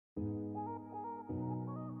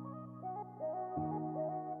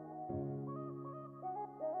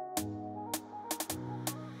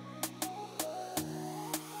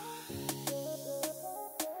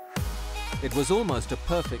It was almost a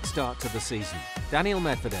perfect start to the season. Daniil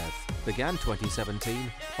Medvedev began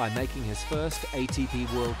 2017 by making his first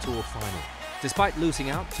ATP World Tour final, despite losing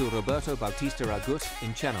out to Roberto Bautista Agut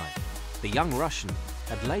in Chennai. The young Russian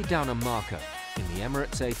had laid down a marker in the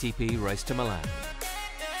Emirates ATP race to Milan.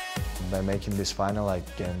 By making this final, I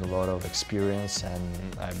gained a lot of experience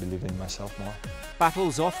and I believe in myself more.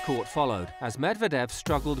 Battles off-court followed as Medvedev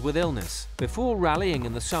struggled with illness before rallying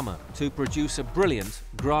in the summer to produce a brilliant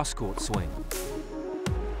grass-court swing.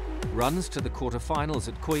 Runs to the quarter-finals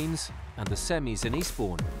at Queen's and the semis in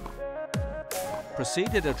Eastbourne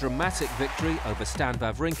preceded a dramatic victory over Stan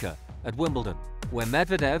Wawrinka at Wimbledon, where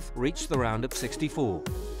Medvedev reached the round of 64.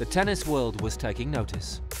 The tennis world was taking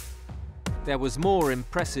notice. There was more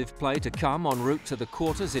impressive play to come en route to the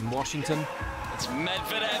quarters in Washington. It's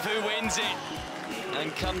Medvedev who wins it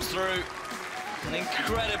and comes through an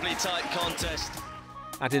incredibly tight contest.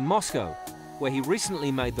 And in Moscow, where he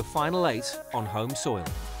recently made the final 8 on home soil.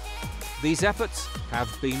 These efforts have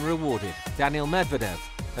been rewarded. Daniil Medvedev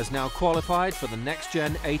has now qualified for the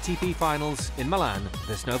next-gen ATP finals in Milan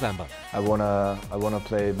this November. I wanna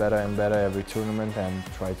play better and better every tournament and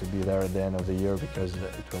try to be there at the end of the year, because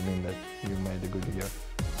it will mean that you made a good year.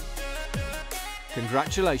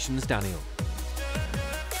 Congratulations, Daniil.